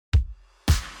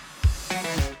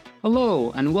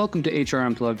Hello, and welcome to HR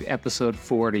Unplugged episode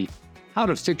 40, How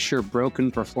to Fix Your Broken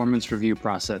Performance Review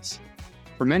Process.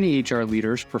 For many HR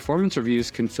leaders, performance reviews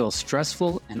can feel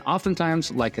stressful and oftentimes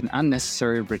like an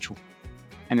unnecessary ritual.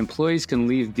 And employees can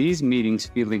leave these meetings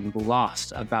feeling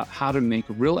lost about how to make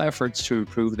real efforts to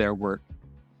improve their work.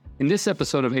 In this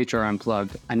episode of HR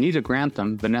Unplugged, Anita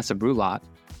Grantham, Vanessa Brulot,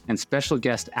 and special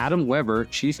guest Adam Weber,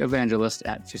 Chief Evangelist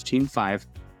at 15Five,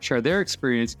 share their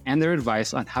experience and their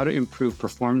advice on how to improve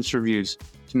performance reviews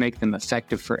to make them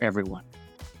effective for everyone.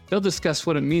 They'll discuss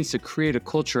what it means to create a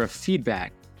culture of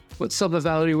feedback, what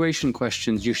self-evaluation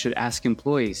questions you should ask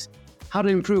employees, how to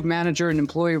improve manager and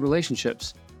employee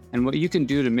relationships, and what you can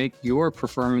do to make your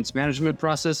performance management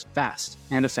process fast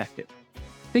and effective.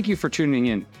 Thank you for tuning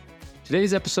in.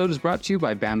 Today's episode is brought to you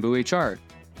by Bamboo HR,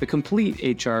 the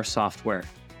complete HR software.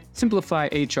 Simplify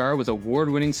HR with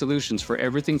award-winning solutions for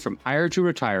everything from hire to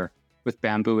retire with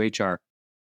Bamboo HR.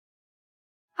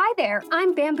 Hi there,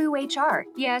 I'm Bamboo HR.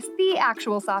 Yes, the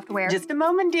actual software. Just a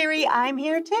moment, dearie. I'm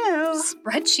here too.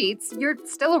 Spreadsheets? You're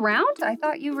still around? I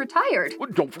thought you retired.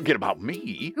 Well, don't forget about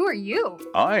me. Who are you?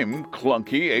 I'm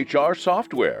Clunky HR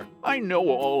Software. I know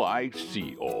all, I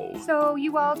see all. So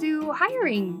you all do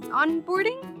hiring,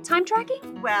 onboarding, time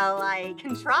tracking? Well, I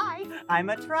can try.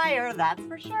 I'm a trier, that's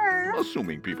for sure.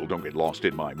 Assuming people don't get lost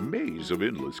in my maze of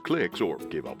endless clicks or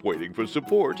give up waiting for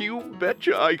support, you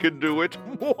betcha I can do it.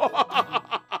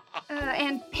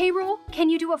 And payroll? Can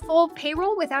you do a full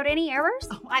payroll without any errors?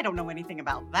 Oh, I don't know anything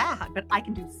about that, but I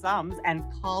can do sums and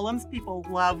columns. People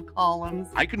love columns.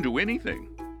 I can do anything.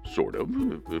 Sort of,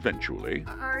 eventually.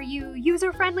 Are you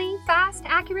user-friendly, fast,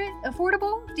 accurate,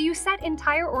 affordable? Do you set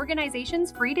entire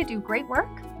organizations free to do great work?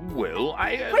 Well,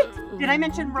 Wait, did I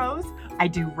mention rows? I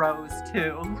do rows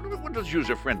too. What does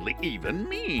user-friendly even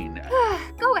mean?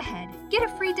 Go ahead. Get a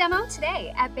free demo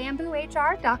today at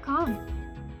bamboohr.com.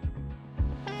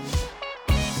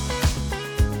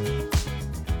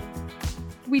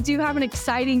 We do have an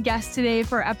exciting guest today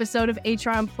for our episode of HR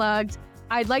Unplugged.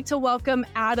 I'd like to welcome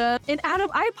Adam. And Adam,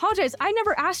 I apologize. I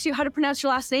never asked you how to pronounce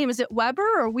your last name. Is it Weber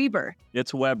or Weber?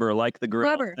 It's Weber, like the grill.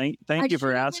 Weber. Thank you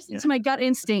for asking. It's my gut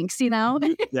instincts, you know?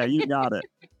 Yeah, you got it.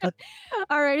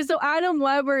 All right. So Adam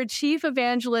Weber, Chief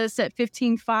Evangelist at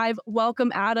 15Five.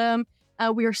 Welcome, Adam.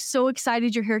 We are so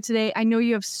excited you're here today. I know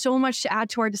you have so much to add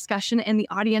to our discussion, and the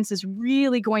audience is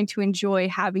really going to enjoy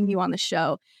having you on the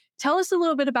show. Tell us a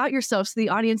little bit about yourself so the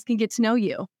audience can get to know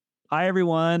you. Hi,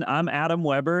 everyone. I'm Adam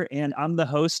Weber, and I'm the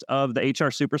host of the HR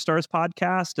Superstars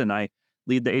podcast, and I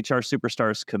lead the HR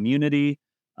Superstars community,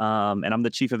 and I'm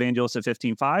the Chief Evangelist at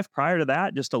 15Five. Prior to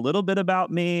that, just a little bit about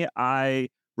me. I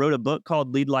wrote a book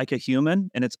called Lead Like a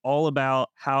Human, and it's all about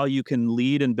how you can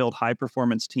lead and build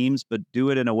high-performance teams, but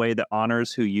do it in a way that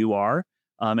honors who you are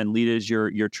and lead as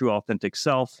your true, authentic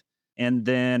self. And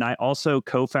then I also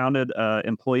co-founded an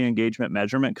employee engagement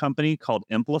measurement company called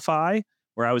Amplify,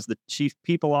 where I was the chief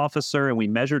people officer, and we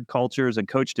measured cultures and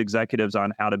coached executives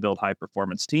on how to build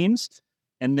high-performance teams.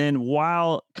 And then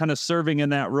while kind of serving in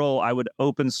that role, I would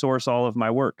open source all of my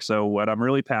work. So what I'm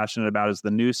really passionate about is the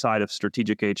new side of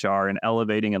strategic HR and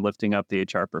elevating and lifting up the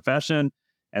HR profession.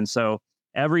 And so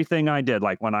everything I did,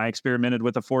 like when I experimented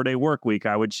with a 4-day work week,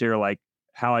 I would share like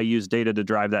how I use data to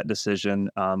drive that decision,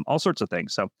 all sorts of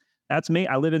things. So that's me.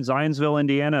 I live in Zionsville,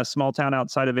 Indiana, a small town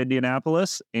outside of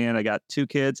Indianapolis, and I got 2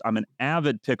 kids. I'm an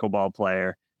avid pickleball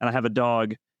player, and I have a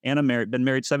dog, and I'm been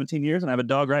married 17 years, and I have a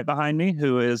dog right behind me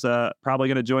who is probably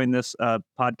going to join this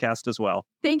podcast as well.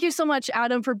 Thank you so much,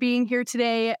 Adam, for being here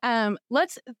today.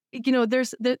 That's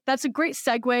a great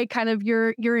segue, kind of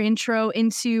your intro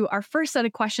into our first set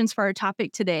of questions for our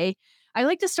topic today. I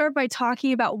like to start by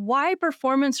talking about why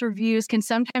performance reviews can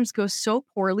sometimes go so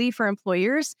poorly for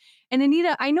employers. And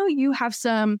Anita, I know you have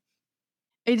some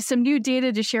new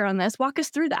data to share on this. Walk us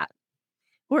through that.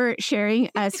 We're sharing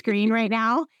a screen right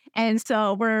now. And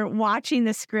so we're watching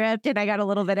the script, and I got a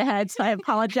little bit ahead, so I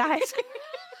apologize.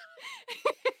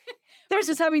 They're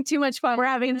just having too much fun. We're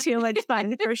having too much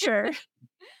fun for sure.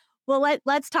 Well,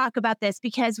 let's talk about this,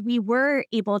 because we were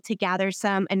able to gather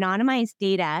some anonymized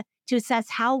data to assess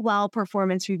how well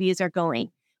performance reviews are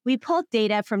going. We pulled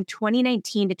data from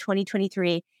 2019 to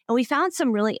 2023, and we found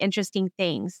some really interesting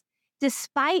things.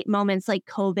 Despite moments like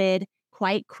COVID,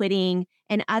 quiet quitting,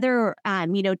 and other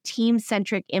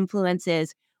team-centric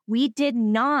influences, we did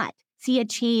not see a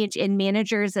change in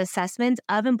managers' assessments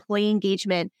of employee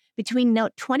engagement between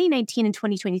 2019 and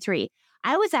 2023.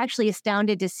 I was actually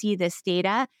astounded to see this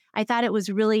data. I thought it was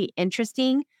really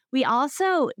interesting. We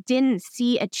also didn't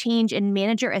see a change in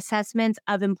manager assessments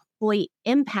of employee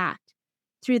impact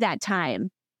through that time,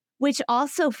 which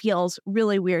also feels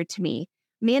really weird to me.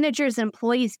 Managers and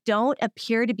employees don't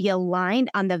appear to be aligned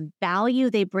on the value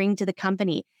they bring to the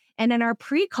company. And in our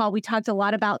pre-call, we talked a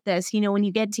lot about this. When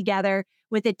you get together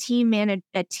with a team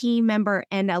member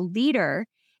and a leader,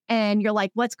 and you're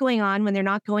like, what's going on when they're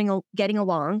not getting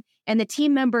along? And the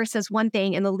team member says one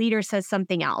thing and the leader says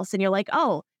something else. And you're like,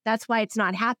 oh, that's why it's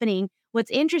not happening.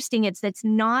 What's interesting is that's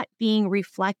not being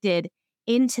reflected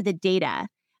into the data.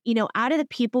 Out of the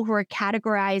people who are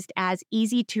categorized as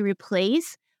easy to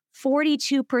replace,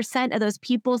 42% of those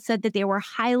people said that they were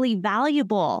highly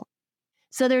valuable.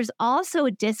 So there's also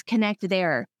a disconnect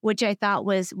there, which I thought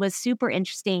was super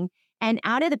interesting. And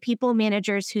out of the people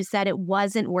managers who said it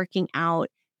wasn't working out,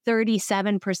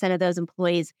 37% of those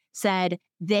employees said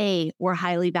they were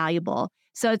highly valuable.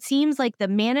 So it seems like the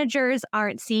managers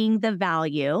aren't seeing the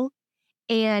value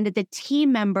and the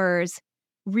team members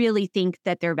really think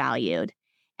that they're valued.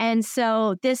 And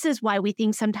so this is why we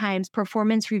think sometimes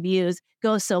performance reviews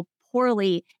go so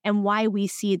poorly and why we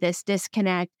see this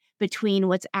disconnect between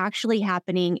what's actually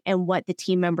happening and what the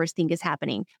team members think is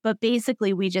happening. But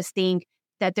basically, we just think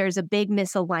that there's a big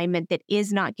misalignment that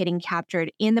is not getting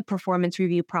captured in the performance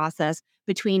review process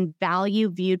between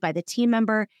value viewed by the team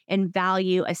member and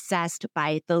value assessed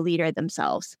by the leader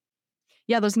themselves.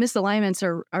 Yeah, those misalignments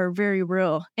are very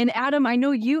real. And Adam, I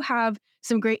know you have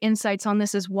some great insights on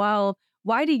this as well.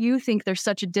 Why do you think there's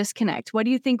such a disconnect? What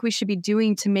do you think we should be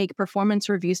doing to make performance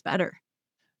reviews better?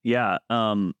 Yeah,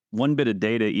 one bit of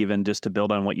data, even just to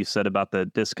build on what you said about the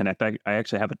disconnect. I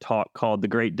actually have a talk called The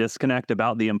Great Disconnect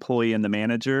about the employee and the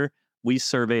manager. We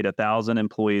surveyed 1,000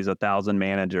 employees, 1,000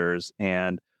 managers,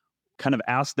 and kind of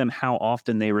asked them how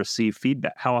often they receive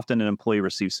feedback, how often an employee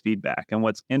receives feedback. And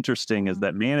what's interesting is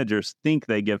that managers think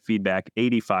they give feedback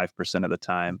 85% of the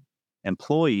time.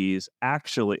 Employees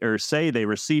actually, or say they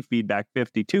receive feedback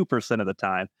 52% of the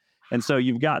time. And so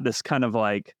you've got this kind of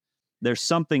like, there's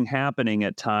something happening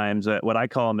at times that what I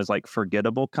call them is like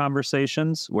forgettable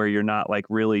conversations where you're not like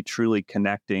really truly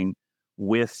connecting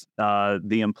with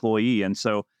the employee. And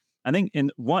so I think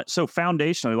so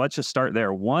foundationally, let's just start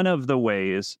there. One of the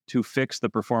ways to fix the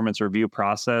performance review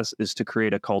process is to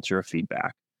create a culture of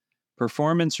feedback.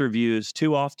 Performance reviews,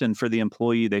 too often for the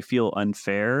employee, they feel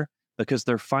unfair because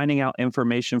they're finding out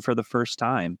information for the first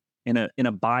time in a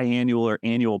biannual or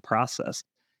annual process.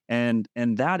 And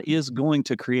that is going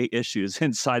to create issues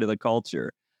inside of the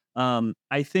culture.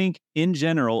 I think in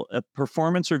general, a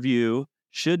performance review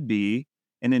should be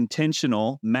an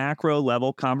intentional macro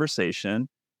level conversation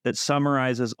that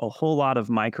summarizes a whole lot of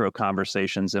micro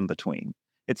conversations in between.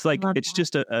 It's like, it's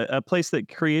just a place that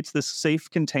creates this safe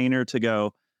container to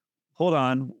go, hold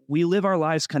on, we live our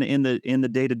lives kind of in the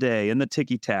day-to-day, in the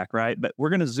ticky-tack, right? But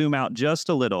we're going to zoom out just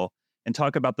a little and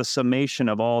talk about the summation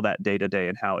of all that day-to-day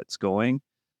and how it's going.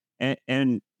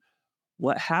 And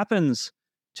what happens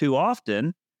too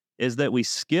often is that we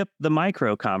skip the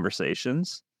micro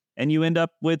conversations and you end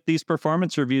up with these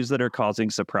performance reviews that are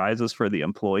causing surprises for the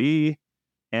employee.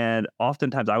 And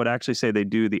oftentimes I would actually say they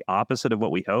do the opposite of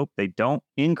what we hope. They don't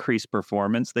increase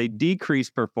performance, they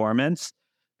decrease performance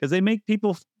because they make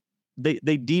people, they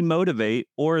demotivate,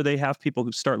 or they have people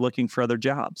who start looking for other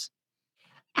jobs.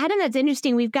 Adam, that's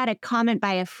interesting. We've got a comment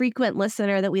by a frequent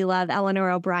listener that we love, Eleanor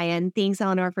O'Brien. Thanks,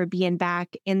 Eleanor, for being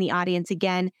back in the audience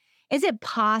again. Is it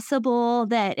possible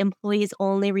that employees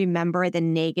only remember the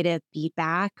negative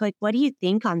feedback? Like, what do you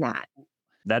think on that?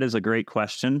 That is a great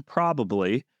question.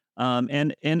 Probably.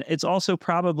 And it's also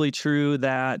probably true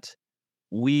that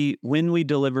when we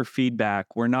deliver feedback,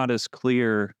 we're not as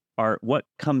clear, or what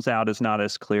comes out is not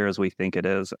as clear as we think it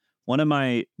is. One of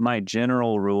my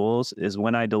general rules is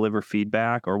when I deliver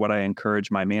feedback, or what I encourage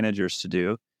my managers to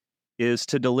do, is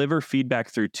to deliver feedback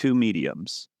through two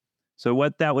mediums. So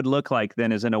what that would look like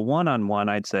then is in a one-on-one,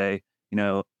 I'd say,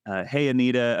 hey,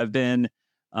 Anita, I've been,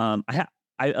 I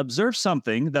observed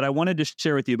something that I wanted to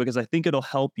share with you because I think it'll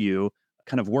help you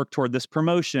kind of work toward this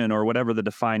promotion or whatever the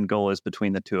defined goal is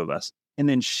between the two of us. And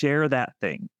then share that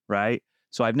thing, right?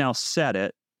 So I've now said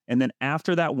it. And then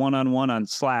after that one-on-one on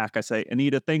Slack, I say,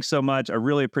 Anita, thanks so much. I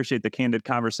really appreciate the candid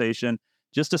conversation.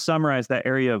 Just to summarize that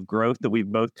area of growth that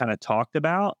we've both kind of talked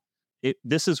about,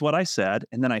 this is what I said.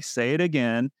 And then I say it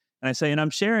again. And I say, and I'm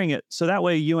sharing it so that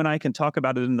way you and I can talk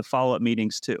about it in the follow-up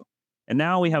meetings too. And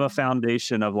now we have a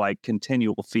foundation of like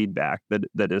continual feedback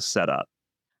that is set up.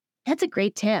 That's a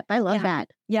great tip. I love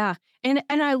that. Yeah. And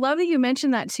I love that you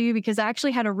mentioned that too, because I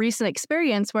actually had a recent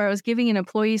experience where I was giving an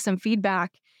employee some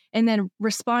feedback and then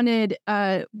responded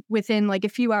within like a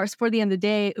few hours before the end of the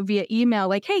day via email,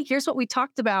 like, hey, here's what we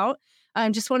talked about.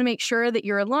 Just want to make sure that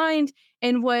you're aligned.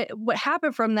 And what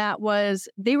happened from that was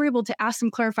they were able to ask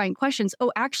some clarifying questions.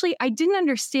 Oh, actually, I didn't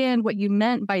understand what you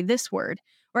meant by this word.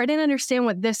 or I didn't understand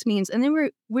what this means. And then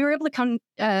we were able to come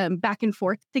back and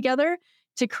forth together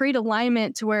to create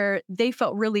alignment to where they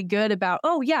felt really good about,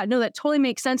 oh yeah, no, that totally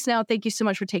makes sense now. Thank you so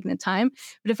much for taking the time.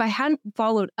 But if I hadn't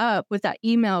followed up with that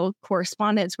email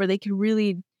correspondence where they could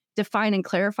really define and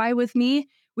clarify with me,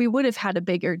 we would have had a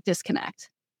bigger disconnect.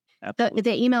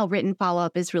 The email written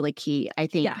follow-up is really key, I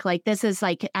think. Yeah. Like, this is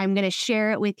like, I'm going to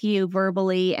share it with you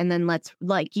verbally, and then let's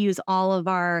like use all of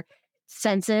our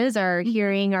senses, our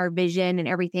hearing, our vision, and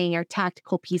everything, our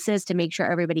tactical pieces to make sure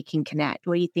everybody can connect.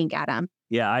 What do you think, Adam?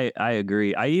 Yeah, I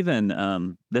agree. I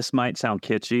even, this might sound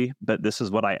kitschy, but this is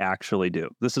what I actually do.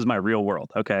 This is my real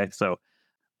world. Okay. So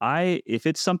if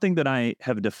it's something that I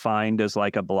have defined as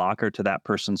like a blocker to that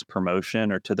person's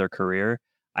promotion or to their career,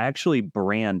 I actually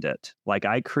brand it. Like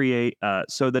I create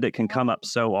so that it can come up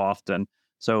so often.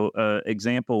 So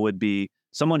example would be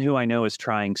someone who I know is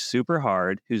trying super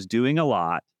hard, who's doing a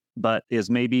lot, but is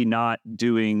maybe not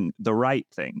doing the right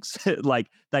things.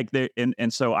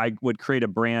 And so I would create a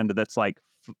brand that's like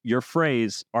your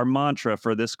phrase, our mantra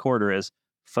for this quarter is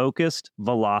focused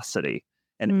velocity.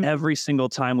 And every single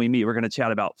time we meet, we're going to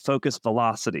chat about focused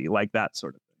velocity, like that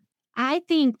sort of thing. I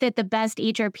think that the best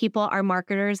HR people are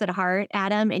marketers at heart,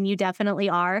 Adam, and you definitely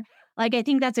are. Like, I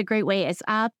think that's a great way. It's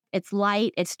up, it's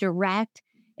light, it's direct,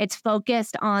 it's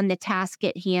focused on the task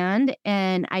at hand.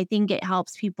 And I think it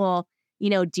helps people,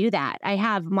 do that. I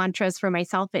have mantras for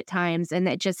myself at times, and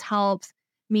that just helps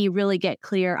me really get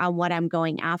clear on what I'm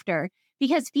going after,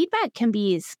 because feedback can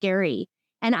be scary.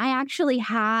 And I actually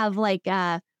have like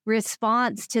a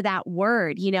response to that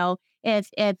word. If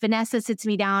Vanessa sits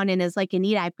me down and is like,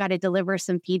 Anita, I've got to deliver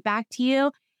some feedback to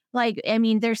you. Like, I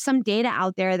mean, there's some data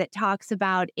out there that talks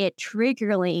about it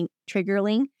triggering,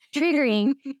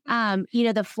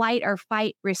 the flight or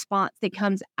fight response that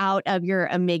comes out of your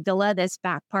amygdala, this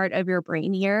back part of your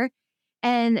brain here.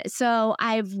 And so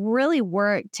I've really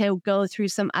worked to go through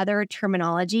some other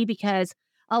terminology, because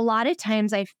a lot of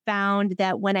times I found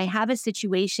that when I have a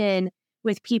situation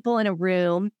with people in a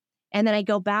room, and then I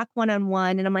go back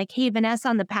one-on-one and I'm like, hey, Vanessa,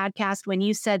 on the podcast, when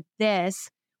you said this,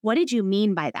 what did you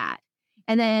mean by that?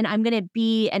 And then I'm going to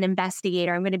be an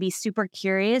investigator. I'm going to be super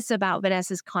curious about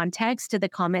Vanessa's context to the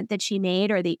comment that she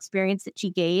made or the experience that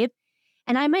she gave.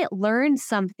 And I might learn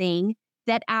something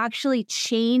that actually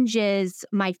changes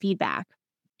my feedback.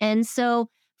 And so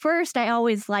first, I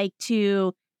always like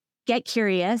to get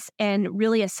curious and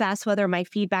really assess whether my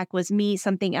feedback was me,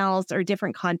 something else, or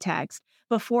different context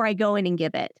before I go in and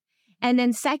give it. And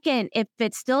then second, if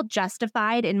it's still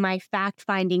justified in my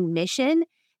fact-finding mission,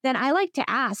 then I like to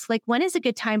ask, like, when is a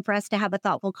good time for us to have a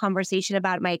thoughtful conversation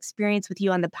about my experience with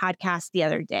you on the podcast the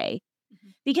other day?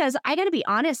 Because I got to be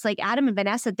honest, like Adam and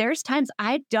Vanessa, there's times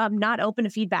I'm not open to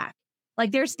feedback.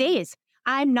 Like there's days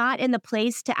I'm not in the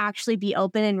place to actually be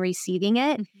open and receiving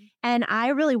it. And I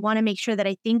really want to make sure that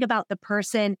I think about the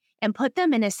person and put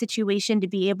them in a situation to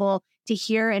be able to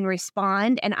hear and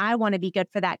respond. And I want to be good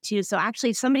for that too. So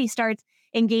actually, if somebody starts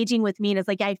engaging with me and it's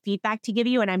like, I have feedback to give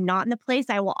you and I'm not in the place,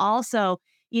 I will also,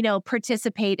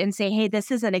 participate and say, hey, this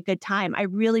isn't a good time. I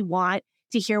really want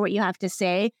to hear what you have to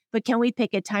say, but can we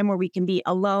pick a time where we can be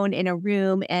alone in a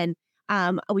room and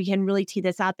we can really tee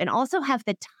this up and also have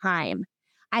the time.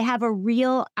 I have a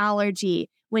real allergy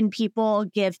when people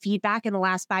give feedback in the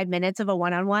last 5 minutes of a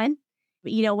one-on-one.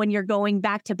 When you're going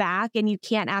back to back and you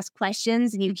can't ask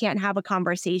questions and you can't have a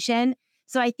conversation.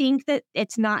 So I think that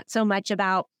it's not so much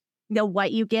about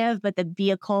what you give, but the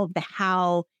vehicle of the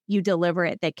how you deliver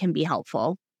it that can be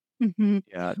helpful.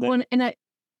 Yeah.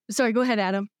 Sorry, go ahead,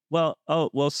 Adam.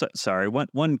 Sorry.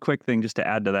 One quick thing just to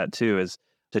add to that too is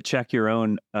to check your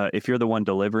own, if you're the one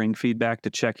delivering feedback, to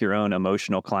check your own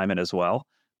emotional climate as well.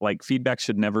 Like feedback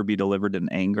should never be delivered in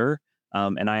anger.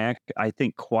 And I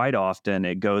think quite often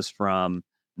it goes from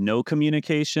no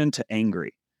communication to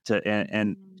angry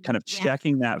and kind of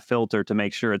checking that filter to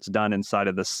make sure it's done inside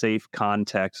of the safe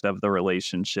context of the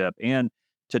relationship and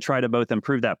to try to both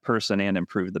improve that person and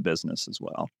improve the business as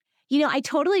well. I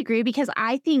totally agree, because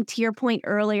I think to your point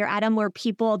earlier, Adam, where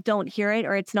people don't hear it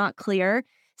or it's not clear,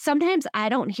 sometimes I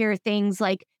don't hear things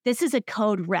like, this is a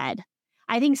code red.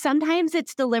 I think sometimes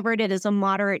it's delivered as a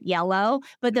moderate yellow,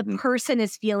 but the person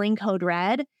is feeling code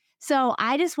red. So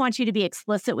I just want you to be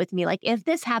explicit with me. Like, if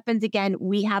this happens again,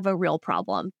 we have a real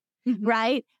problem,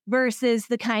 right? Versus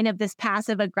the kind of this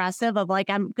passive aggressive of like,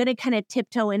 I'm going to kind of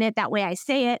tiptoe in it. That way I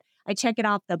say it, I check it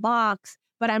off the box,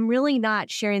 but I'm really not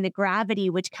sharing the gravity,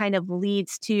 which kind of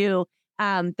leads to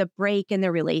the break in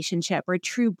the relationship or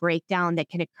true breakdown that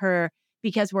can occur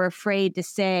because we're afraid to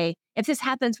say, if this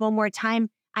happens one more time,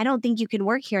 I don't think you can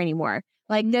work here anymore.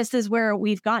 Like, this is where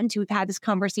we've gotten to. We've had this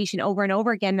conversation over and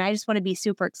over again. And I just want to be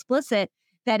super explicit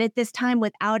that at this time,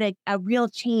 without a real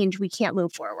change, we can't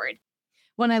move forward.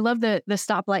 When I love the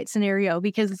stoplight scenario,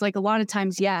 because it's like a lot of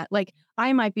times, like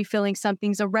I might be feeling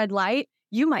something's a red light.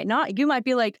 You might not. You might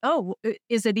be like, oh,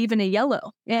 is it even a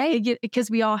yellow?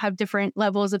 Because we all have different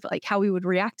levels of like how we would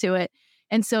react to it.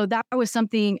 And so that was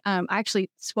something I actually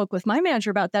spoke with my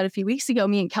manager about that a few weeks ago.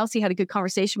 Me and Kelsey had a good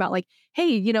conversation about like,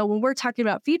 hey, when we're talking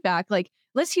about feedback, like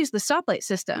let's use the stoplight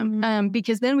system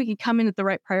because then we can come in at the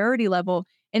right priority level.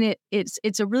 And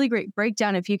it's a really great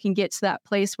breakdown if you can get to that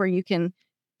place where you can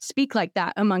speak like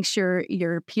that amongst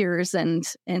your peers and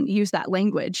use that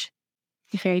language.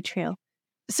 Very true.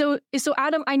 So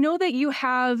Adam, I know that you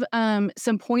have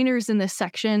some pointers in this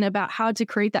section about how to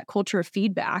create that culture of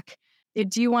feedback.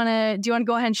 Do you want to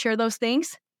go ahead and share those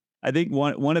things? I think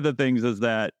one of the things is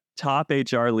that top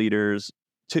HR leaders,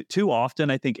 too often,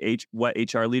 I think what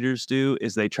HR leaders do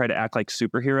is they try to act like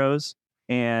superheroes,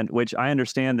 and which I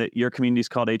understand that your community is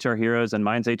called HR Heroes and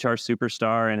mine's HR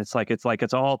Superstar, and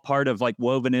it's all part of like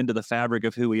woven into the fabric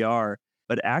of who we are.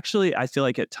 But actually, I feel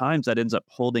like at times that ends up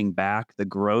holding back the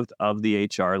growth of the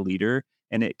HR leader.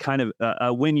 And it kind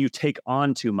of, when you take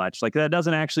on too much, like that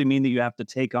doesn't actually mean that you have to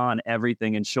take on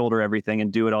everything and shoulder everything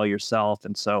and do it all yourself.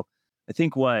 And so I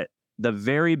think what the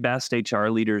very best HR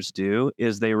leaders do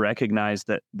is they recognize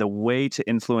that the way to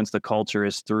influence the culture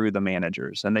is through the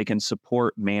managers, and they can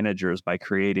support managers by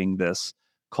creating this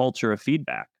culture of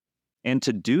feedback. And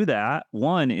to do that,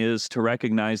 one is to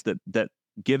recognize that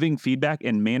giving feedback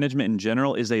and management in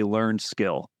general is a learned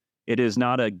skill. It is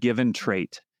not a given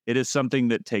trait. It is something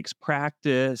that takes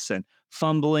practice and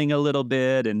fumbling a little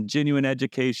bit and genuine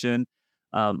education.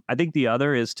 I think the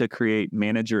other is to create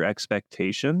manager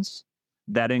expectations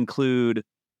that include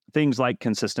things like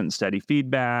consistent and steady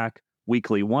feedback,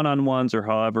 weekly one-on-ones, or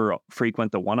however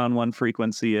frequent the one-on-one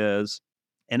frequency is.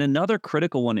 And another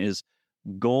critical one is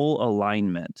goal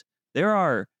alignment. There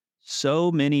are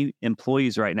so many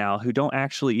employees right now who don't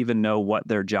actually even know what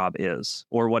their job is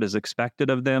or what is expected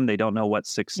of them. They don't know what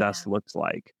success looks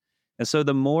like. And so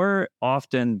the more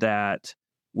often that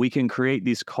we can create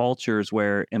these cultures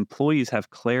where employees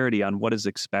have clarity on what is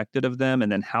expected of them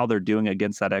and then how they're doing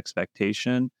against that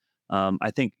expectation, I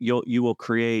think you'll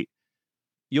create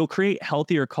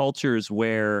healthier cultures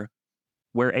where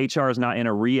HR is not in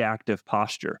a reactive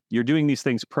posture. You're doing these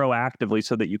things proactively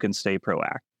so that you can stay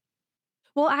proactive.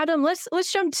 Well, Adam,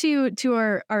 let's jump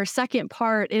to our second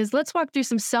part is let's walk through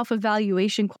some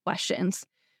self-evaluation questions.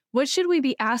 What should we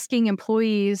be asking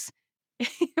employees?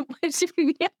 What should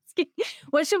we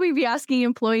be asking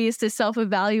employees to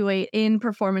self-evaluate in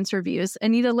performance reviews?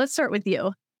 Anita, let's start with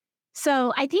you.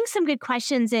 So I think some good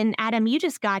questions. And Adam, you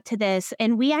just got to this,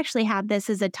 and we actually have this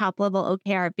as a top-level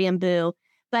OKR at Bamboo.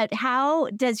 But how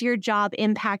does your job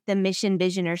impact the mission,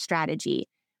 vision, or strategy?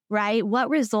 Right? What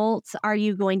results are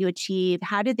you going to achieve?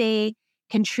 How do they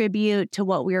contribute to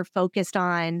what we're focused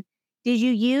on? Did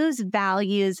you use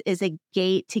values as a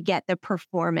gate to get the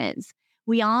performance?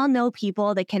 We all know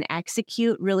people that can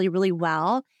execute really, really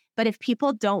well, but if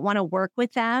people don't want to work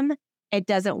with them, it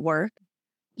doesn't work.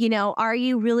 Are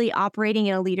you really operating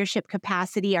in a leadership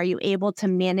capacity? Are you able to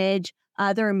manage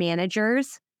other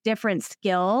managers, different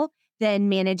skill than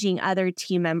managing other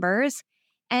team members?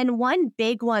 And one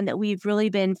big one that we've really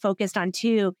been focused on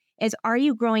too is, are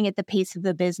you growing at the pace of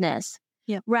the business?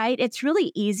 Yeah. Right? It's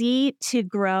really easy to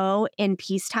grow in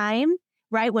peacetime,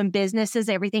 right? When businesses,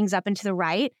 everything's up and to the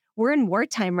right. We're in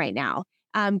wartime right now.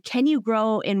 Can you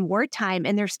grow in wartime?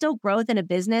 And there's still growth in a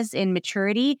business in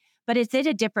maturity, but it's at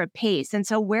a different pace. And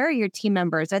so where are your team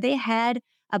members? Are they ahead,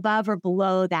 above, or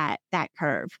below that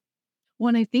curve?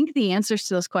 Well, I think the answers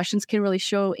to those questions can really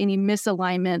show any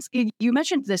misalignments. You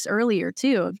mentioned this earlier,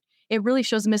 too. It really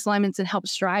shows misalignments and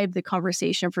helps drive the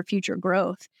conversation for future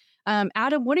growth.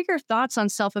 Adam, what are your thoughts on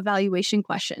self-evaluation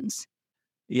questions?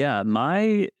 Yeah,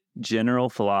 my general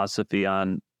philosophy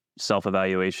on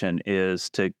self-evaluation is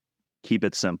to keep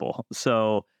it simple.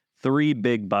 So 3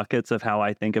 big buckets of how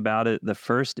I think about it. The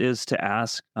first is to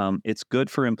ask, it's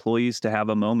good for employees to have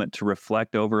a moment to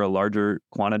reflect over a larger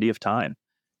quantity of time.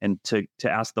 And to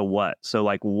ask the what. So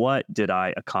like, what did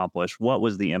I accomplish? What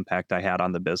was the impact I had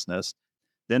on the business?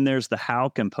 Then there's the how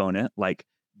component. Like,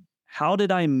 how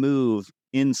did I move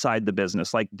inside the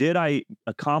business? Like, did I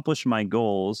accomplish my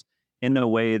goals in a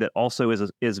way that also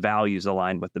is values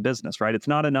aligned with the business, right? It's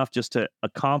not enough just to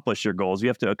accomplish your goals. You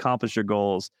have to accomplish your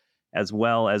goals as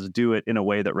well as do it in a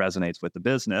way that resonates with the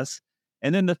business.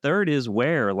 And then the third is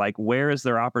where is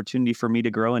there opportunity for me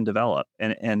to grow and develop?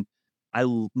 And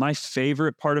my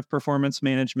favorite part of performance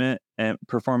management and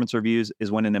performance reviews is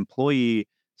when an employee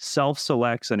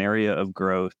self-selects an area of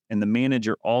growth and the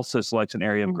manager also selects an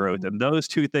area of growth. And those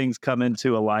two things come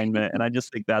into alignment. And I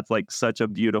just think that's like such a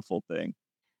beautiful thing.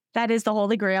 That is the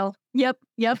holy grail. Yep.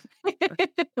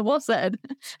 Well said.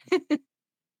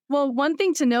 Well, one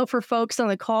thing to note for folks on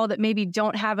the call that maybe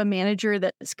don't have a manager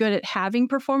that's good at having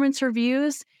performance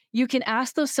reviews, you can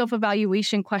ask those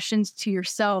self-evaluation questions to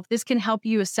yourself. This can help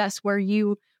you assess where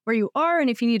you are and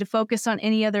if you need to focus on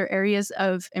any other areas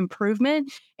of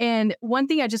improvement. And one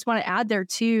thing I just want to add there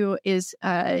too is,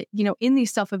 in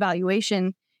these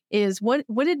self-evaluation is what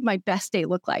did my best day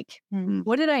look like?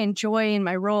 What did I enjoy in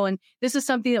my role? And this is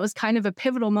something that was kind of a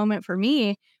pivotal moment for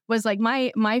me, was like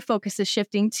my focus is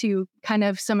shifting to kind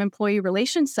of some employee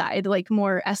relations side, like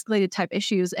more escalated type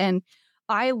issues. And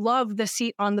I love the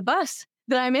seat on the bus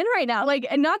that I'm in right now. Like,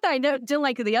 and not that I didn't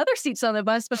like the other seats on the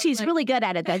bus, but she's really good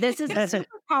at it though. This is a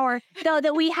superpower though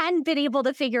that we hadn't been able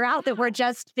to figure out, that we're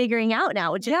just figuring out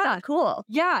now, which is not cool.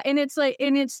 Yeah. And it's like,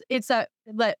 it's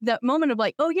that moment of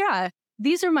like, oh yeah,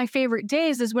 these are my favorite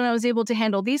days, is when I was able to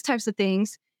handle these types of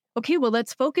things. Okay, well,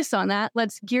 let's focus on that.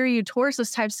 Let's gear you towards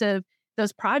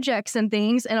those projects and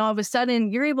things. And all of a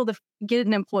sudden you're able to get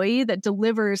an employee that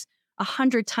delivers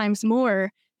 100 times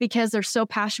more because they're so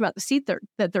passionate about the seat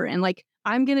that they're in. Like,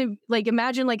 I'm going to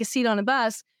imagine like a seat on a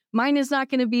bus. Mine is not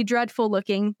going to be dreadful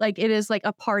looking. Like, it is like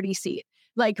a party seat,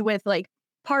 like with like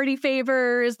party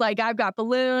favors, like I've got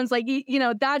balloons, like,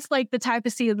 that's like the type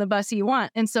of seat on the bus you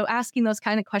want. And so asking those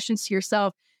kind of questions to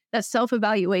yourself, that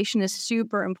self-evaluation is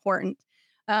super important.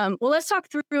 Well, let's talk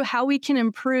through how we can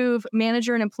improve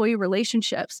manager and employee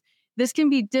relationships. This can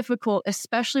be difficult,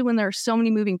 especially when there are so many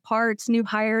moving parts, new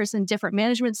hires, and different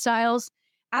management styles.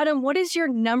 Adam, what is your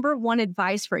number one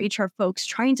advice for HR folks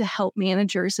trying to help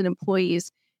managers and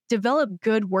employees develop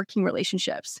good working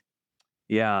relationships?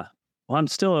 Yeah. Well, I'm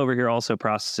still over here also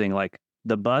processing, like,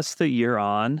 the bus that you're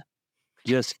on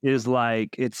just is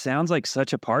like, it sounds like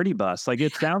such a party bus. Like,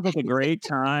 it sounds like a great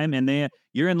time. And then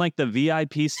you're in like the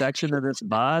VIP section of this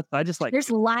bus. I just like, there's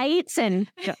lights and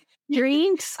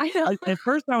drinks. I know. At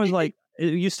first I was like,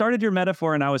 you started your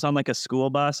metaphor and I was on like a school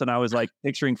bus and I was like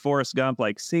picturing Forrest Gump,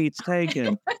 like seats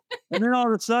taken. And then all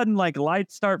of a sudden, like,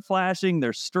 lights start flashing.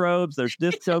 There's strobes, there's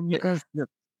disco.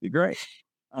 Great.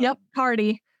 Yep.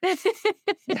 Party.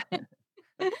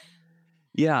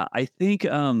 Yeah, I think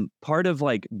part of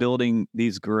like building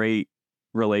these great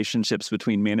relationships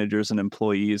between managers and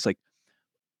employees, like,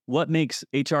 what makes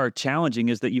HR challenging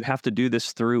is that you have to do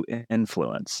this through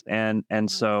influence. And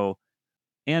so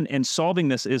solving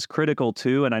this is critical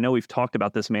too. And I know we've talked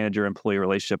about this manager-employee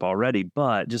relationship already,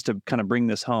 but just to kind of bring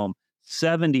this home,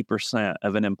 70%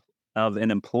 of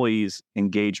an employee's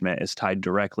engagement is tied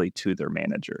directly to their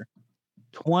manager.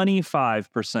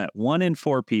 25%, 1 in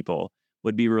 4 people,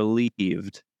 would be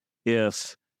relieved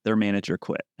if their manager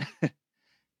quit.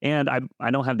 And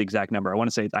I don't have the exact number. I want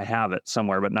to say I have it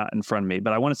somewhere, but not in front of me.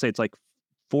 But I want to say it's like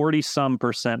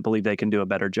 40% believe they can do a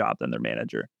better job than their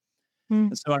manager.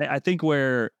 So I think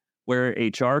where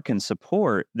HR can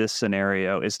support this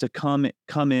scenario is to come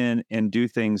in and do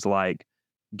things like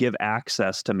give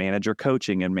access to manager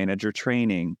coaching and manager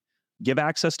training, give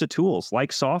access to tools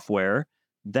like software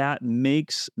that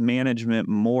makes management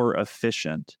more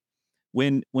efficient.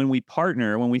 When we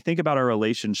partner, when we think about our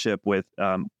relationship with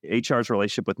HR's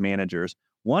relationship with managers,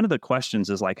 one of the questions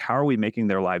is like, how are we making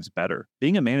their lives better?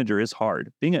 Being a manager is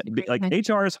hard.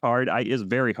 HR is hard. Is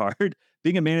very hard.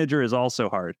 Being a manager is also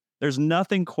hard. There's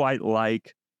nothing quite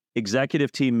like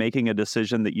executive team making a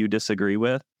decision that you disagree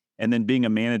with, and then being a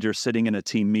manager sitting in a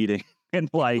team meeting and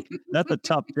like, that's a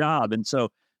tough job. And so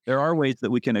there are ways that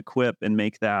we can equip and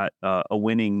make that a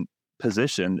winning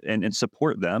position and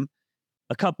support them.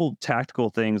 A couple tactical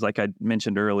things, like I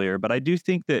mentioned earlier, but I do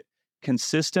think that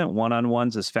consistent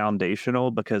one-on-ones is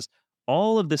foundational, because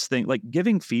all of this thing, like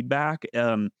giving feedback,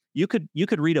 you could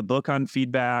read a book on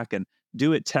feedback and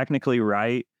do it technically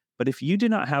right, but if you do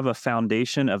not have a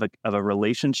foundation of a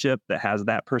relationship that has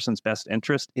that person's best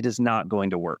interest, it is not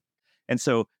going to work. And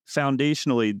so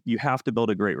foundationally, you have to build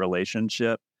a great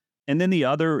relationship. And then the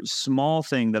other small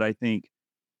thing that I think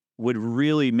would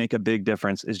really make a big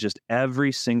difference is just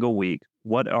every single week,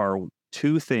 what are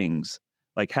 2 things,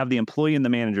 like have the employee and the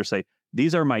manager say,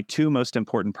 these are my 2 most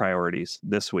important priorities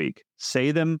this week.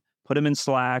 Say them, put them in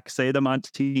Slack, say them on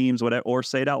Teams, whatever, or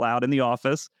say it out loud in the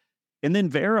office, and then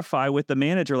verify with the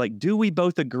manager, like, do we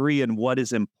both agree on what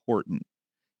is important?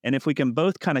 And if we can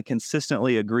both kind of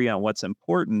consistently agree on what's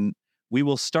important, we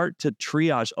will start to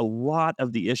triage a lot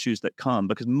of the issues that come,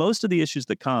 because most of the issues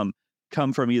that come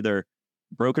from either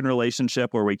broken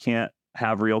relationship where we can't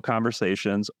have real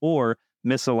conversations or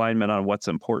misalignment on what's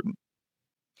important.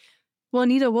 Well,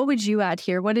 Anita, what would you add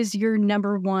here? What is your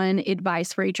number one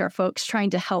advice for HR folks trying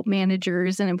to help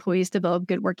managers and employees develop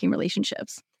good working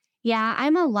relationships? Yeah,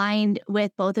 I'm aligned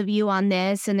with both of you on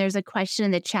this. And there's a question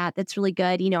in the chat that's really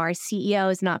good. Our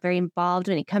CEO is not very involved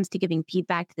when it comes to giving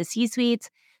feedback to the C-suites.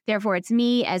 Therefore, it's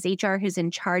me as HR who's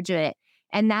in charge of it.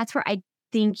 And that's where I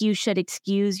think you should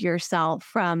excuse yourself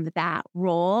from that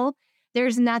role.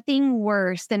 There's nothing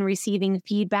worse than receiving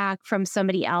feedback from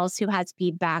somebody else who has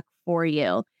feedback for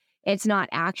you. It's not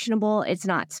actionable. It's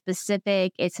not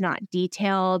specific. It's not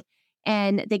detailed.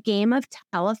 And the game of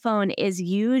telephone is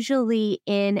usually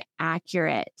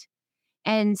inaccurate.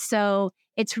 And so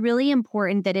it's really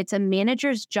important that it's a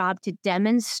manager's job to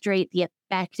demonstrate the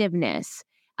effectiveness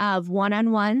of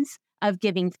one-on-ones, of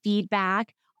giving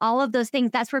feedback, all of those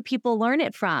things. That's where people learn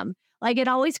it from. Like, it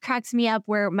always cracks me up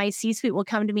where my C-suite will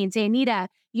come to me and say, Anita,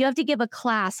 you have to give a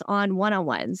class on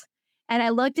one-on-ones. And I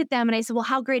looked at them and I said, well,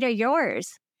 how great are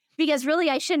yours? Because really,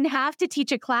 I shouldn't have to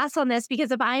teach a class on this, because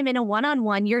if I'm in a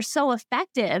one-on-one, you're so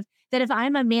effective that if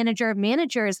I'm a manager of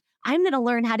managers, I'm going to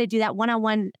learn how to do that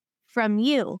one-on-one from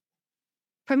you.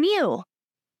 From you.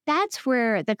 That's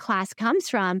where the class comes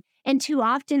from. And too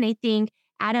often, I think,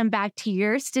 Adam, back to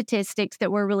your statistics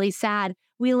that were really sad,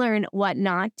 we learn what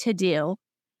not to do.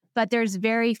 But there's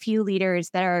very few leaders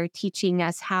that are teaching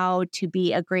us how to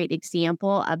be a great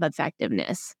example of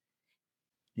effectiveness.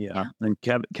 Yeah. And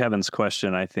Kevin's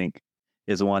question, I think,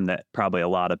 is one that probably a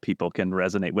lot of people can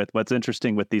resonate with. What's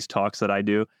interesting with these talks that I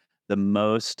do, the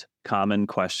most common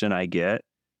question I get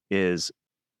is,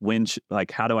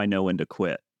 how do I know when to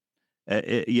quit?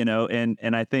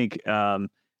 And I think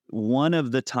one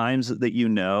of the times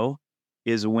that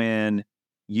is when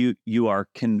you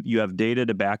have data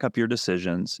to back up your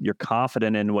decisions. You're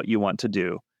confident in what you want to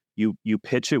do. You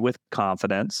pitch it with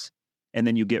confidence, and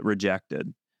then you get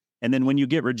rejected. And then when you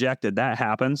get rejected, that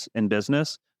happens in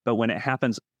business. But when it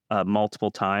happens multiple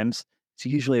times, it's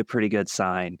usually a pretty good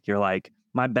sign. You're like,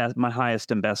 my highest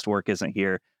and best work isn't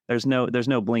here. There's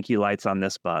no blinky lights on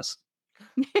this bus.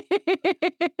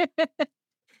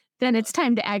 Then it's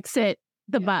time to exit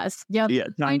the bus. Yep. Yeah,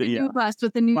 find a new bus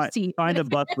with a new seat. Find a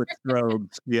bus with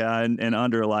strobes. Yeah, and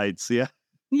underlights. Yeah.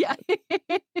 Yeah.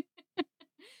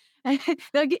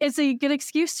 It's a good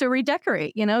excuse to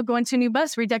redecorate, go into a new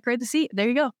bus, redecorate the seat. There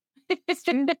you go. It's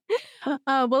true.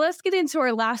 Well, let's get into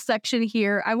our last section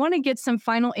here. I want to get some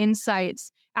final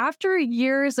insights. After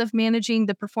years of managing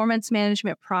the performance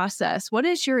management process, what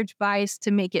is your advice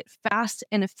to make it fast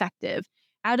and effective?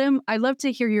 Adam, I'd love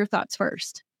to hear your thoughts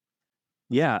first.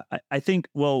 Yeah, I think,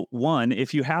 well, one,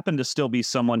 if you happen to still be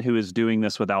someone who is doing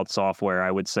this without software,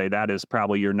 I would say that is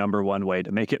probably your number one way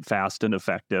to make it fast and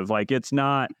effective. Like, it's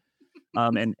not,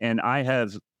 and I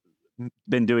have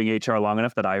been doing HR long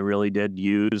enough that I really did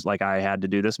use, I had to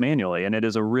do this manually, and it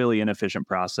is a really inefficient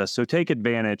process. So take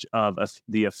advantage of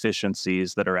the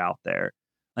efficiencies that are out there.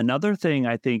 Another thing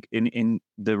I think in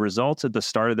the results at the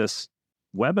start of this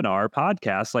webinar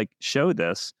podcast, show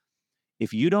this,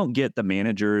 if you don't get the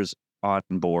managers on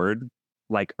board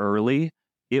early,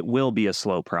 it will be a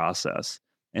slow process.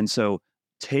 And so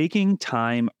taking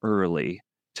time early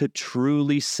to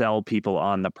truly sell people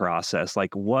on the process,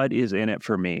 what is in it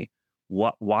for me?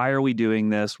 Why are we doing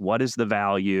this? What is the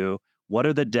value? What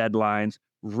are the deadlines?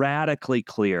 Radically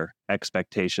clear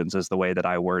expectations is the way that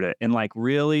I word it. And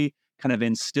really kind of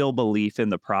instill belief in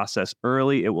the process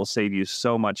early. It will save you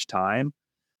so much time.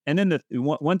 And then the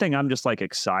one thing I'm just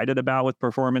excited about with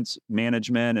performance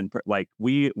management, and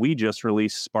we just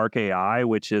released Spark AI,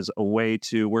 which is a way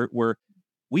to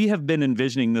we have been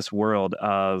envisioning this world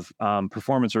of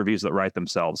performance reviews that write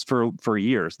themselves for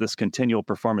years, this continual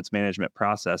performance management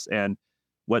process. And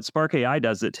what Spark AI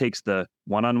does, it takes the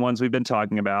one-on-ones we've been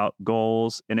talking about,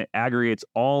 goals, and it aggregates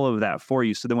all of that for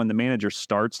you. So then when the manager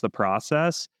starts the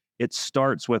process, it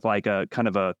starts with a kind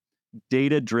of a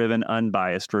data-driven,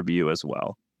 unbiased review as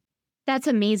well. That's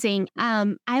amazing.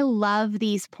 I love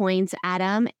these points,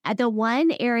 Adam. The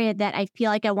one area that I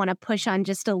feel like I want to push on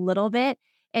just a little bit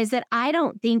is that I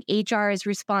don't think HR is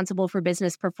responsible for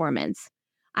business performance.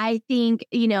 I think,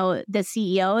 the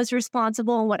CEO is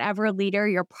responsible, and whatever leader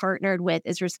you're partnered with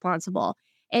is responsible.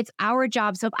 It's our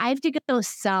job. So if I have to go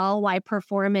sell why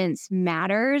performance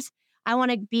matters, I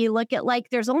want to look at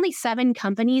there's only 7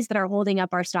 companies that are holding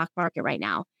up our stock market right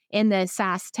now in the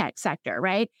SaaS tech sector,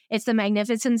 right? It's the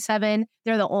Magnificent 7.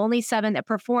 They're the only 7 that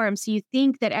perform. So you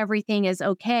think that everything is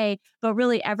okay, but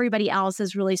really everybody else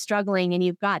is really struggling. And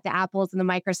you've got the Apples and the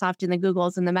Microsoft and the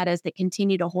Googles and the Metas that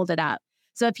continue to hold it up.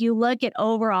 So if you look at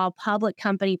overall public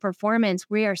company performance,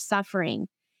 we are suffering.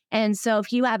 And so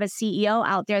if you have a CEO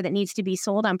out there that needs to be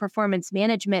sold on performance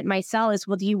management, my sell is,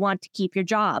 well, do you want to keep your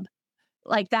job?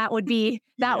 Like that would be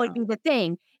the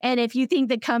thing. And if you think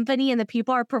the company and the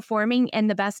people are performing in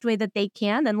the best way that they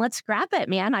can, then let's scrap it,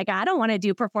 man. Like I don't want to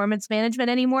do performance management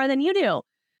any more than you do.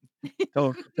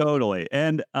 Totally.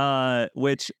 And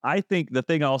which I think the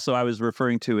thing also I was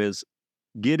referring to is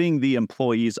getting the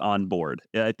employees on board.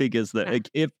 I think is that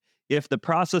if the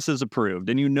process is approved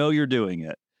and you know you're doing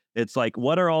it, it's like,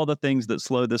 what are all the things that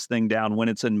slow this thing down when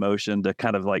it's in motion to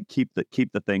kind of like keep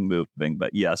the thing moving?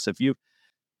 But yes,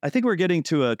 I think we're getting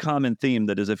to a common theme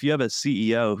that is if you have a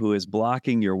CEO who is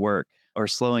blocking your work or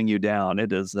slowing you down,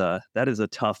 that is a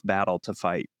tough battle to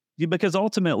fight. Because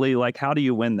ultimately, like, how do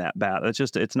you win that battle?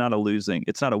 It's not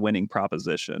a winning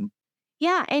proposition.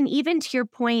 Yeah. And even to your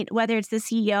point, whether it's the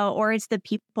CEO or it's the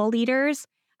people leaders,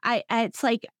 it's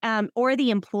like, or the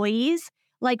employees,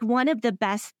 like one of the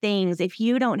best things, if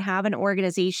you don't have an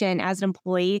organization as an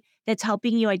employee that's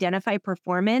helping you identify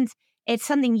performance, it's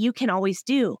something you can always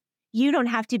do. You don't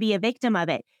have to be a victim of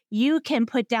it. You can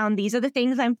put down, these are the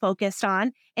things I'm focused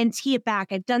on and tee it back.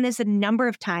 I've done this a number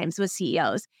of times with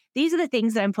CEOs. These are the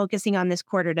things that I'm focusing on this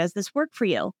quarter. Does this work for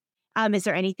you? Is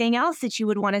there anything else that you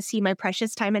would want to see my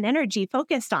precious time and energy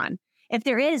focused on? If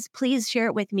there is, please share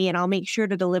it with me and I'll make sure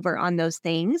to deliver on those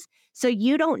things. So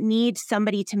you don't need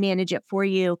somebody to manage it for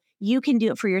you. You can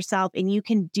do it for yourself and you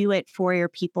can do it for your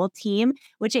people team,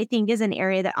 which I think is an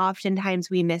area that oftentimes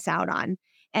we miss out on.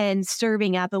 And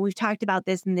serving up, and we've talked about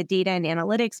this in the data and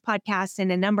analytics podcast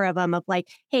and a number of them of like,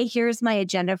 hey, here's my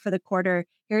agenda for the quarter.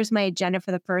 Here's my agenda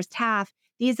for the first half.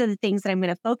 These are the things that I'm going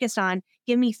to focus on.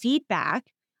 Give me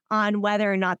feedback on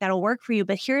whether or not that'll work for you,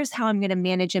 but here's how I'm going to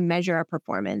manage and measure our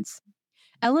performance.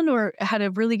 Eleanor had a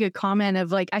really good comment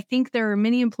of like, I think there are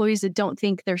many employees that don't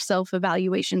think their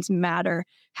self-evaluations matter.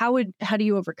 How do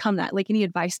you overcome that? Like any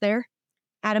advice there?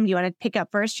 Adam, do you want to pick up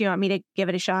first? Do you want me to give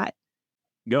it a shot?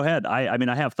 Go ahead. I mean,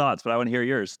 I have thoughts, but I want to hear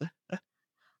yours.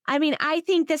 I mean, I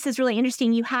think this is really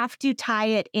interesting. You have to tie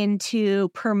it into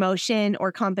promotion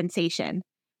or compensation,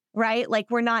 right?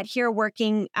 Like we're not here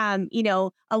working,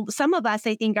 some of us,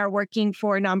 I think, are working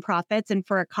for nonprofits and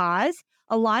for a cause.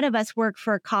 A lot of us work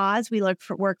for a cause. We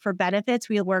work for benefits,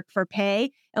 we work for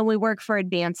pay, and we work for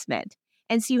advancement.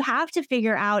 And so you have to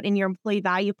figure out in your employee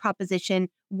value proposition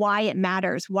why it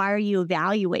matters. Why are you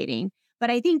evaluating? But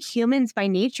I think humans by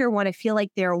nature want to feel like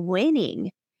they're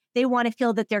winning. They want to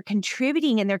feel that they're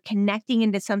contributing and they're connecting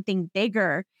into something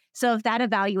bigger. So if that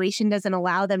evaluation doesn't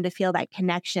allow them to feel that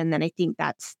connection, then I think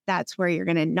that's where you're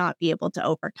going to not be able to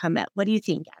overcome it. What do you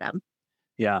think, Adam?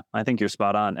 Yeah, I think you're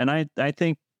spot on. And I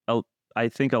think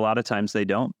a lot of times they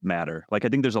don't matter. Like I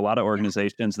think there's a lot of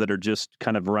organizations that are just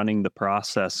kind of running the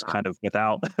process kind of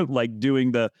without like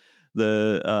doing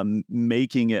the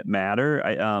making it matter.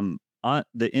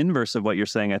 The inverse of what you're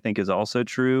saying, I think, is also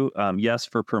true. Yes,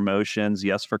 for promotions.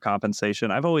 Yes, for compensation.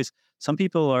 Some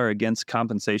people are against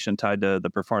compensation tied to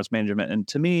the performance management. And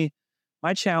to me,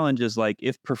 my challenge is like,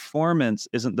 if performance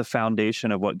isn't the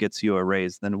foundation of what gets you a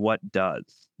raise, then what does?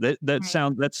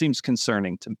 That seems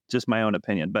concerning to just my own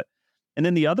opinion. And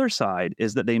then the other side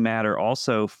is that they matter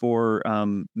also for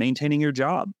maintaining your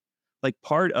job. Like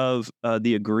part of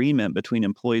the agreement between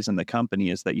employees and the company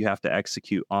is that you have to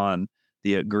execute on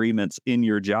the agreements in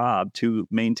your job to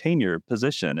maintain your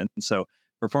position. And so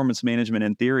performance management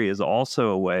in theory is also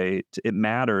a way it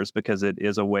matters because it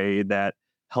is a way that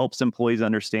helps employees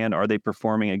understand, are they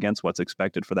performing against what's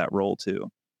expected for that role too?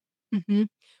 Mm-hmm.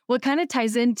 Well, it kind of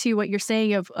ties into what you're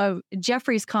saying of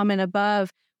Jeffrey's comment above.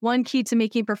 One key to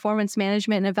making performance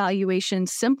management and evaluation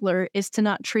simpler is to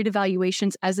not treat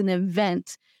evaluations as an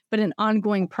event, but an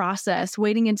ongoing process.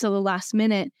 Waiting until the last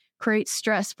minute creates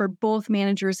stress for both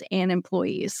managers and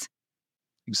employees.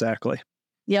 Exactly.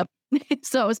 Yep.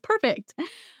 So it was perfect.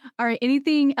 All right.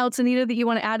 Anything else, Anita, that you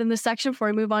want to add in this section before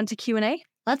we move on to Q&A?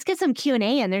 Let's get some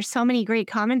Q&A in. There's so many great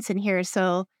comments in here.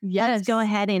 So let's go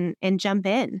ahead and jump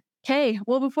in. Okay.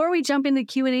 Well, before we jump into the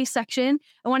Q&A section,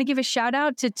 I want to give a shout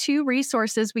out to 2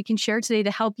 resources we can share today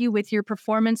to help you with your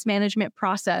performance management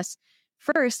process.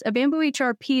 First, a Bamboo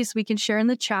HR piece we can share in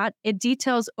the chat. It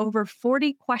details over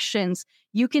 40 questions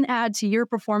you can add to your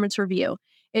performance review.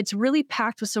 It's really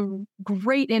packed with some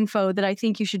great info that I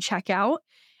think you should check out.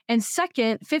 And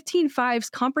second,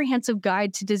 15Five's comprehensive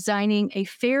guide to designing a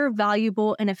fair,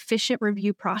 valuable, and efficient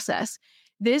review process.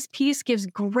 This piece gives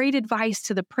great advice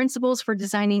to the principles for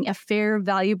designing a fair,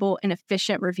 valuable, and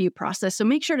efficient review process. So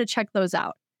make sure to check those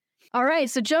out. All right,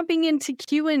 so jumping into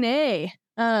Q&A.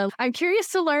 I'm curious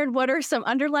to learn what are some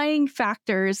underlying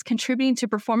factors contributing to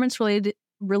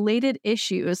performance-related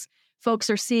issues folks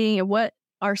are seeing, and what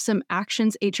are some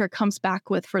actions HR comes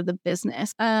back with for the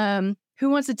business. Who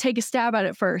wants to take a stab at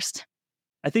it first?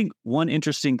 I think one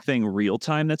interesting thing real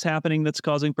time that's happening that's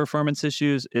causing performance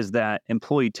issues is that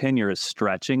employee tenure is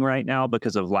stretching right now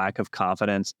because of lack of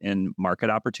confidence in market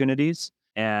opportunities.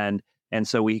 And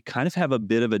so we kind of have a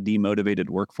bit of a demotivated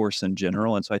workforce in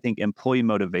general. And so I think employee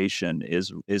motivation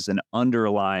is an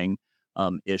underlying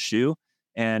issue.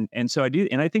 And so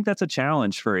I think that's a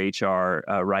challenge for HR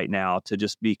right now to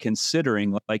just be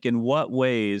considering, like, in what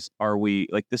ways are we,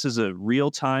 like, this is a real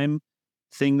time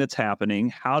thing that's happening.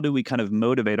 How do we kind of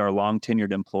motivate our long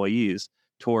tenured employees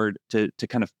to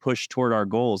kind of push toward our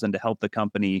goals and to help the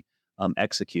company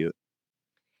execute?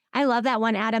 I love that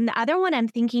one, Adam. The other one I'm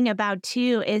thinking about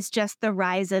too is just the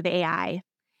rise of AI.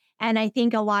 And I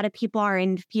think a lot of people are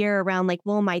in fear around, like,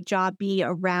 will my job be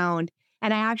around?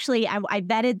 And I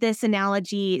vetted this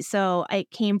analogy. So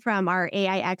it came from our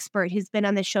AI expert who's been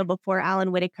on the show before,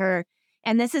 Alan Whitaker.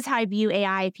 And this is how I view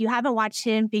AI. If you haven't watched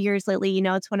Hidden Figures lately, you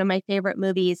know it's one of my favorite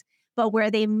movies, but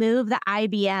where they move the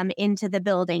IBM into the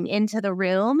building, into the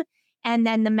room. And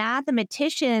then the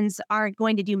mathematicians aren't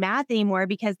going to do math anymore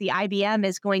because the IBM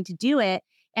is going to do it.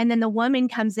 And then the woman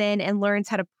comes in and learns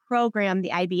how to program the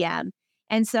IBM.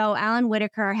 And so Alan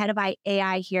Whitaker, our head of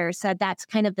AI here, said that's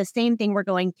kind of the same thing we're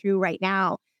going through right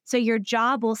now. So your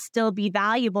job will still be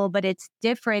valuable, but it's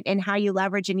different in how you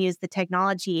leverage and use the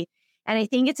technology. And I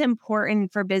think it's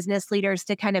important for business leaders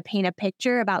to kind of paint a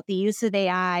picture about the use of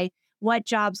AI, what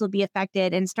jobs will be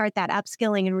affected, and start that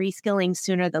upskilling and reskilling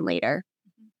sooner than later.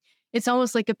 It's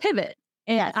almost like a pivot.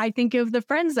 And Yes. I think of the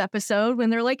Friends episode when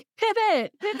they're like,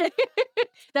 pivot.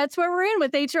 That's where we're in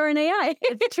with HR and AI.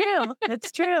 It's true.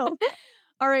 It's true.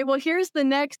 All right. Well, here's the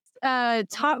next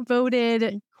top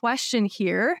voted question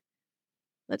here.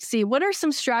 Let's see. What are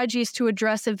some strategies to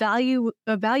address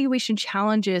evaluation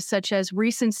challenges such as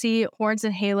recency, horns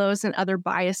and halos, and other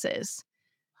biases?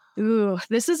 Ooh,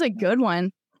 this is a good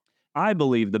one. I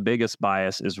believe the biggest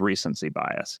bias is recency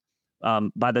bias.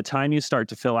 By the time you start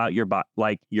to fill out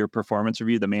your performance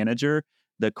review, the manager,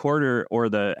 the quarter or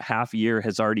the half year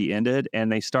has already ended,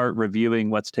 and they start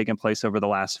reviewing what's taken place over the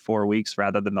last 4 weeks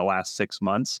rather than the last 6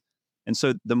 months. And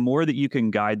so the more that you can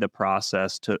guide the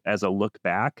process as a look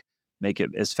back, make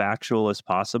it as factual as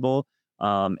possible,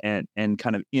 and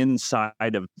kind of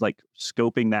inside of like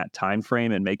scoping that time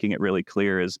frame and making it really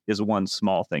clear is one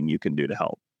small thing you can do to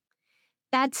help.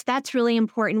 That's really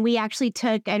important. We actually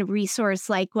took a resource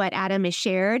like what Adam has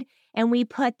shared, and we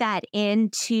put that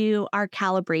into our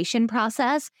calibration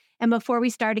process. And before we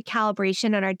started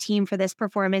calibration on our team for this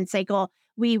performance cycle,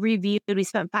 we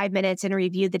spent 5 minutes and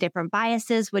reviewed the different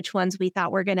biases, which ones we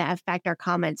thought were going to affect our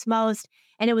comments most.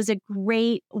 And it was a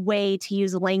great way to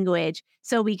use language.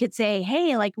 So we could say,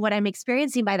 hey, like what I'm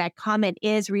experiencing by that comment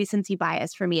is recency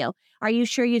bias from you. Are you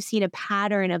sure you've seen a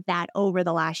pattern of that over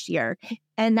the last year?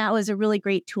 And that was a really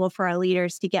great tool for our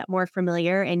leaders to get more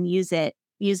familiar and use it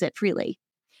freely.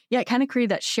 Yeah, it kind of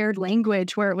created that shared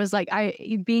language where it was like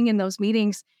being in those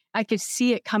meetings, I could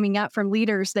see it coming up from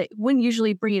leaders that wouldn't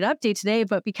usually bring it up day to day,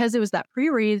 but because it was that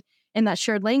pre-read and that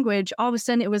shared language, all of a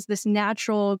sudden it was this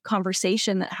natural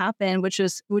conversation that happened, which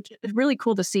is really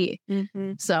cool to see.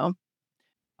 Mm-hmm. So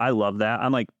I love that.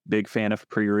 I'm like big fan of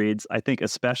pre-reads. I think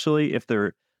especially if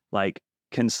they're like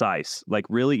concise, like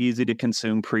really easy to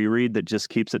consume pre-read that just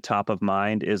keeps it top of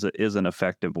mind is an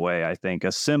effective way, I think,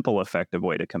 a simple, effective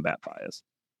way to combat bias.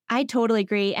 I totally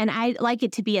agree. And I like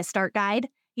it to be a start guide.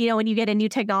 You know, when you get a new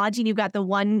technology and you've got the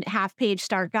 1.5 page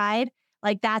start guide,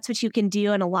 like that's what you can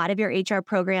do in a lot of your HR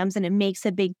programs. And it makes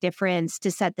a big difference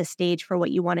to set the stage for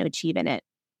what you want to achieve in it.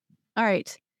 all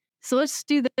right. So let's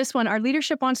do this one. Our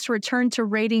leadership wants to return to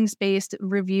ratings-based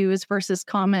reviews versus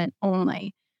comment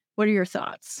only. What are your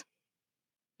thoughts?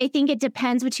 I think it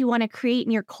depends what you want to create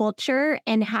in your culture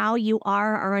and how you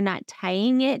are or are not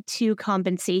tying it to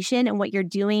compensation and what you're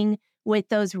doing with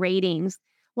those ratings.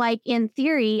 Like in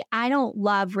theory, I don't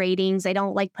love ratings. I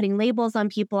don't like putting labels on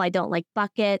people. I don't like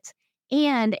buckets.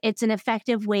 And it's an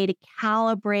effective way to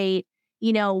calibrate,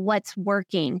 what's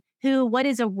working. What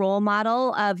is a role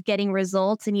model of getting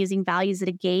results and using values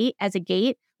as a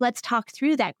gate? Let's talk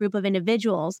through that group of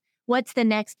individuals. What's the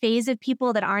next phase of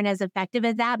people that aren't as effective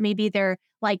at that? Maybe they're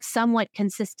like somewhat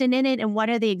consistent in it. And what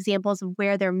are the examples of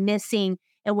where they're missing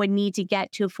and would need to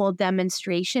get to a full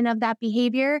demonstration of that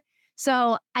behavior?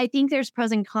 So I think there's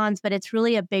pros and cons, but it's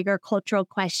really a bigger cultural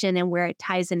question and where it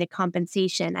ties into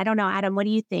compensation. I don't know, Adam, what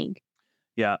do you think?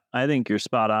 Yeah, I think you're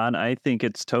spot on. I think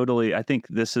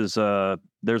this is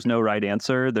there's no right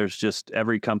answer. There's just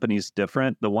every company's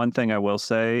different. The one thing I will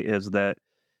say is that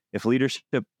if leadership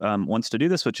wants to do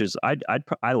this, which is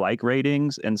I like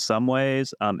ratings in some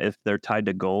ways if they're tied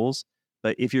to goals.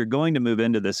 But if you're going to move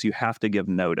into this, you have to give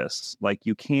notice. Like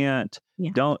you can't,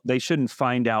 they shouldn't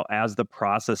find out as the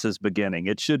process is beginning.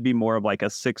 It should be more of like a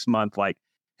 6-month, like,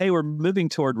 hey, we're moving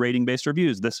toward rating-based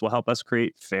reviews. This will help us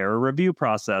create fairer review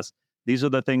process. These are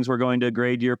the things we're going to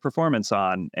grade your performance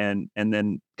on. And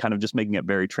then kind of just making it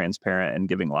very transparent and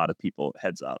giving a lot of people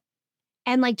heads up.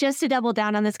 And like, just to double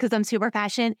down on this, because I'm super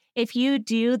passionate, if you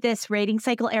do this rating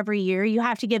cycle every year, you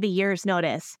have to give a year's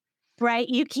notice. Right?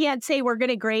 You can't say we're going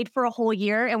to grade for a whole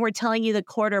year and we're telling you the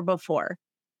quarter before.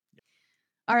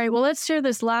 All right. Well, let's share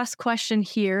this last question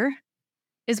here.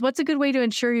 Is what's a good way to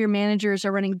ensure your managers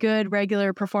are running good,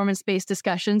 regular performance-based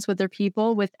discussions with their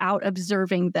people without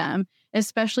observing them,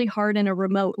 especially hard in a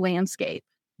remote landscape?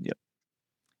 Yep.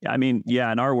 Yeah, I mean,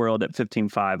 in our world at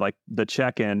 15.5, like the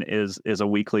check-in is a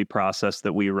weekly process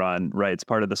that we run, right? It's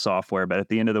part of the software, but at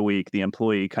the end of the week, the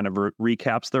employee kind of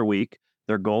recaps their week.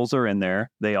 Their goals are in there.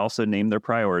 They also name their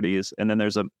priorities. And then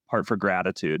there's a part for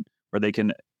gratitude where they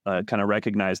can kind of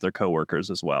recognize their coworkers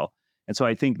as well. And so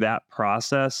I think that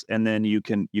process, and then you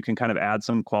can kind of add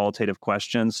some qualitative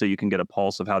questions so you can get a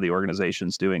pulse of how the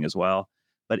organization's doing as well.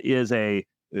 But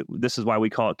this is why we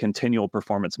call it continual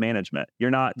performance management.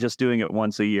 You're not just doing it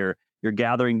once a year. You're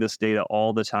gathering this data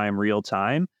all the time, real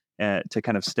time, to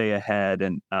kind of stay ahead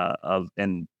and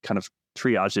kind of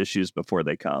triage issues before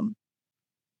they come.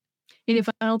 Any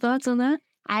final thoughts on that?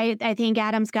 I think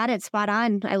Adam's got it spot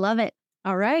on. I love it.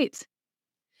 All right.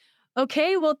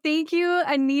 Okay. Well, thank you,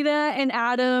 Anita and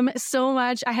Adam, so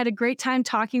much. I had a great time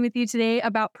talking with you today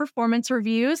about performance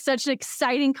reviews. Such an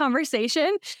exciting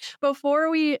conversation. Before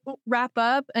we wrap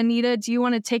up, Anita, do you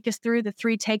want to take us through the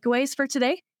 3 takeaways for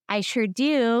today? I sure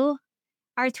do.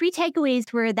 Our 3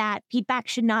 takeaways were that feedback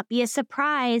should not be a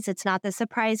surprise. It's not the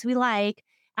surprise we like.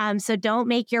 So don't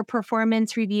make your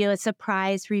performance review a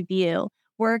surprise review.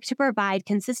 Work to provide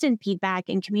consistent feedback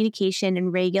and communication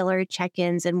in regular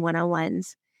check-ins and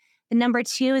one-on-ones. And number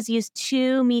 2 is use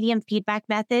 2 medium feedback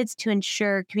methods to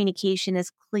ensure communication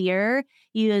is clear.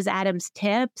 Use Adam's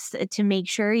tips to make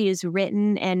sure, use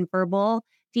written and verbal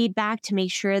feedback to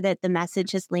make sure that the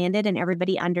message has landed and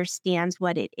everybody understands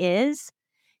what it is.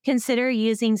 Consider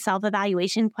using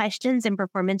self-evaluation questions in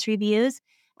performance reviews.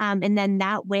 And then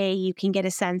that way you can get a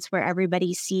sense where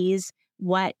everybody sees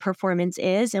what performance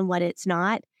is and what it's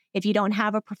not. If you don't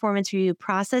have a performance review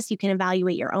process, you can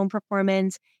evaluate your own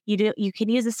performance. You can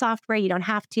use a software. You don't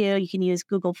have to. You can use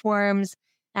Google Forms,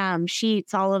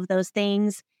 Sheets, all of those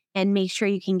things, and make sure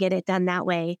you can get it done that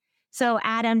way. So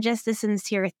Adam, just a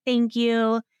sincere thank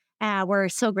you. We're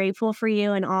so grateful for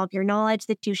you and all of your knowledge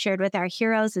that you shared with our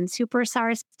heroes and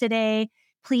superstars today.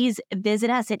 Please visit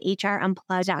us at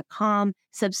hrunplugged.com,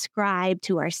 subscribe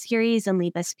to our series and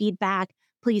leave us feedback.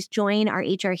 Please join our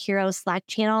HR Heroes Slack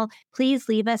channel. Please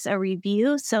leave us a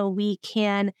review so we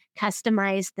can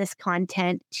customize this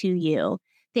content to you.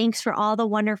 Thanks for all the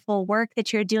wonderful work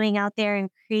that you're doing out there and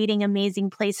creating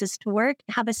amazing places to work.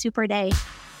 Have a super day.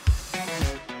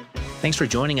 Thanks for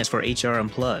joining us for HR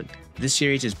Unplugged. This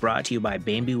series is brought to you by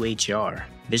Bamboo HR.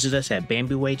 Visit us at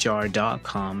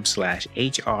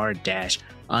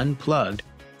bamboohr.com/HR-unplugged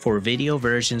for video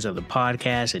versions of the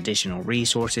podcast, additional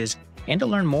resources, and to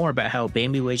learn more about how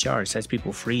Bamboo HR sets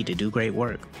people free to do great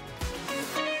work.